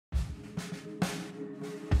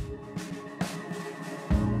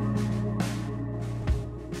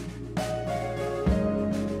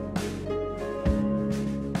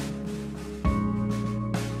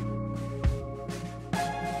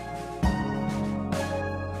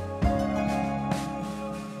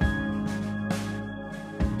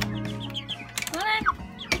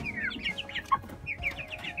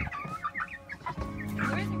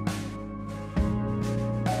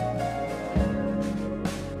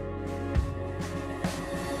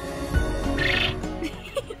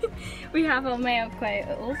We have our mail quotes.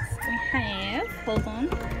 We have, hold on.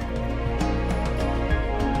 I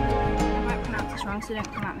might pronounce this wrong, so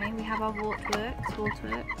don't come at me. We have our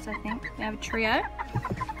Waterworks, I think. We have a trio.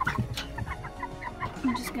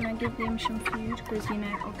 I'm just gonna give them some food because, you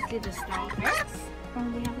know, obviously the starters.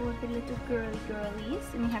 And we have all the little girlies,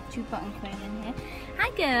 and we have 2 button crane in here. Hi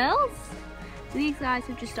girls! So these guys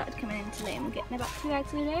have just started coming in today, and we're getting about 2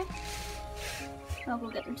 eggs a day. I'll go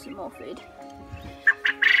get them some more food.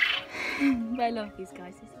 But I love these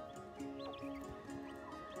guys.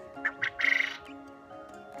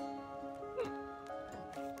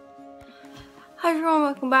 Hi everyone,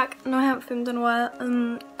 welcome back. No, I haven't filmed in a while.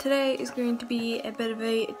 Today is going to be a bit of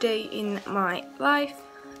a day in my life.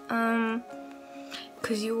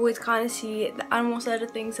 Because you always kind of see the animal side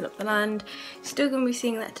of things and up the land. You're still going to be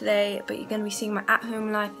seeing that today, but you're going to be seeing my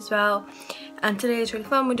at-home life as well. And today is really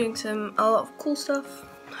fun. We're doing a lot of cool stuff,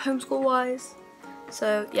 homeschool wise.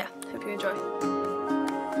 So yeah, hope you enjoy.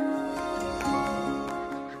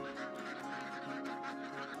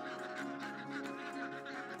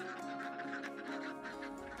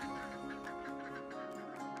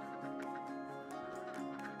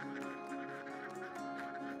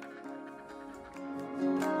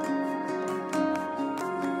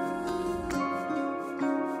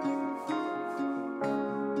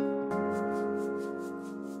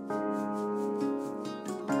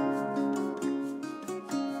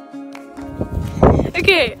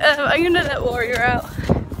 Okay, I'm gonna let Warrior out,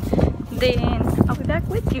 then I'll be back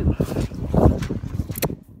with you.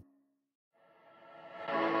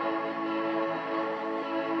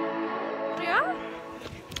 Warrior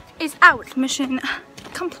is out, mission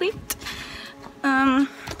complete.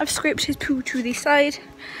 I've scraped his poo to the side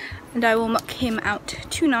and I will muck him out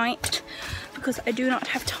tonight because I do not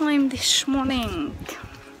have time this morning.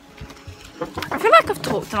 I feel like I've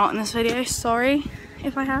talked a lot in this video, sorry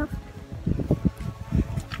if I have.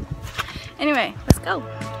 Anyway, let's go.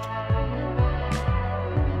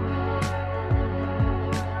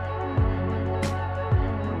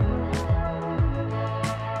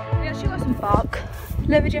 We actually got some bark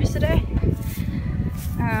delivered yesterday.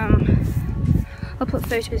 I'll put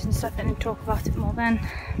photos and stuff in and talk about it more then.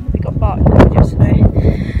 But we got bark delivered yesterday. You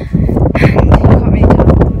can't really tell,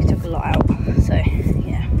 but we took a lot out, so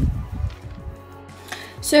yeah.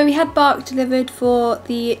 So we had bark delivered for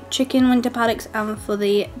the chicken winter paddocks and for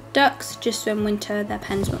the ducks, just so in winter their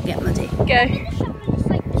pens won't get muddy. Go.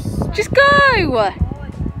 Just go!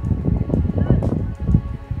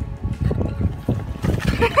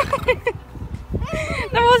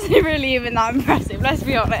 That wasn't really even that impressive, let's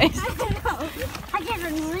be honest. I don't know. I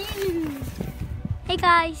didn't read. Hey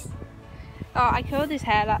guys. Oh, I curled his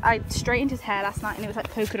hair, I straightened his hair last night and it was like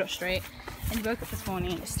polka dot straight. And he woke up this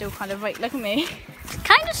morning and it's still kind of like, look at me. It's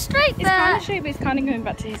kind of straight, It's kind of straight, but it's kind of going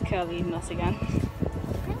back to his curliness again.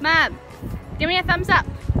 Mom, give me a thumbs up.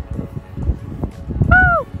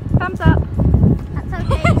 Woo! Thumbs up. That's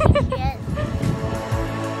okay.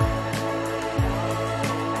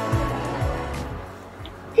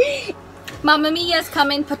 Mamma Mia's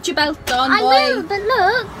coming, put your belt on, boy. I will, but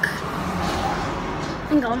look.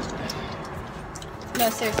 Hang on. No,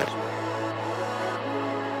 seriously.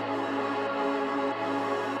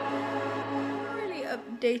 Really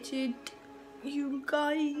updated, you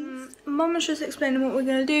guys. Mum was just explaining what we're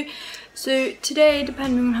going to do. So today,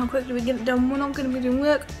 depending on how quickly we get it done, we're not going to be doing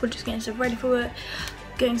work. We're just getting stuff ready for work.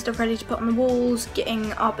 Getting stuff ready to put on the walls.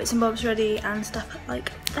 Getting our bits and bobs ready and stuff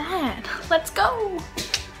like that. Let's go.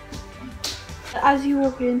 As you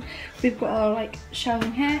walk in, we've got our like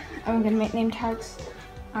shelving here, and we're going to make name tags,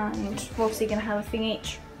 and we're obviously going to have a thing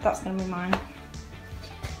each. That's going to be mine.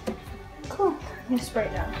 Cool. I'm going to spray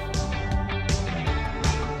it down.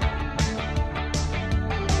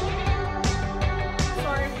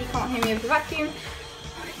 Sorry if you can't hear me over the vacuum.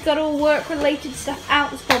 Got all work related stuff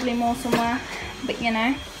out. There's probably more somewhere, but you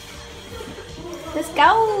know. Let's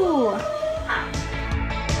go.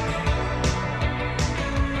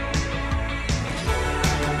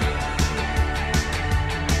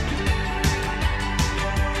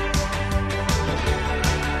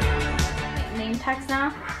 Tags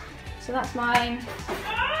now, so that's mine,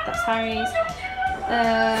 that's Harry's,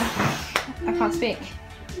 I can't speak,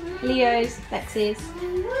 Leo's, Lexi's.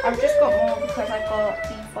 I've just got more because I got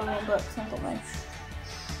the following books and got my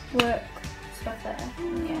work stuff there.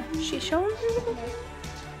 Yeah, she's showing.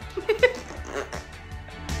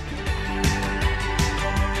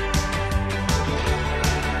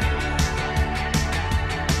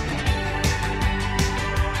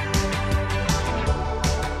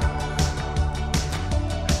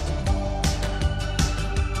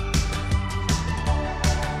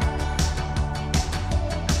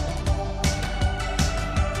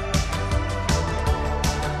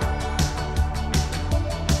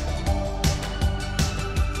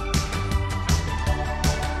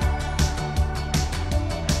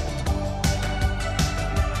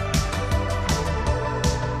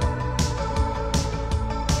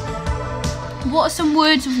 what are some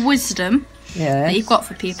words of wisdom Yeah. that you've got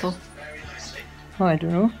for people? Oh, I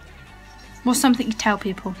don't know. What's something you tell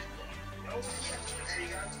people?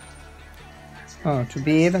 Oh, to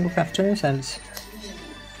behave and look after themselves.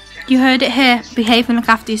 You heard it here. Behave and look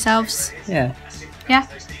after yourselves. Yeah. Yeah?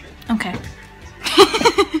 Okay.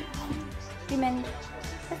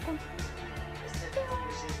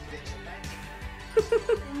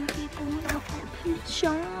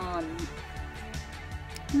 Sean.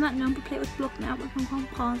 And that number plate was blocked out with my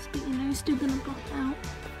pause, but you know, still gonna block out.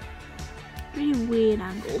 Really weird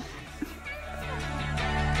angle.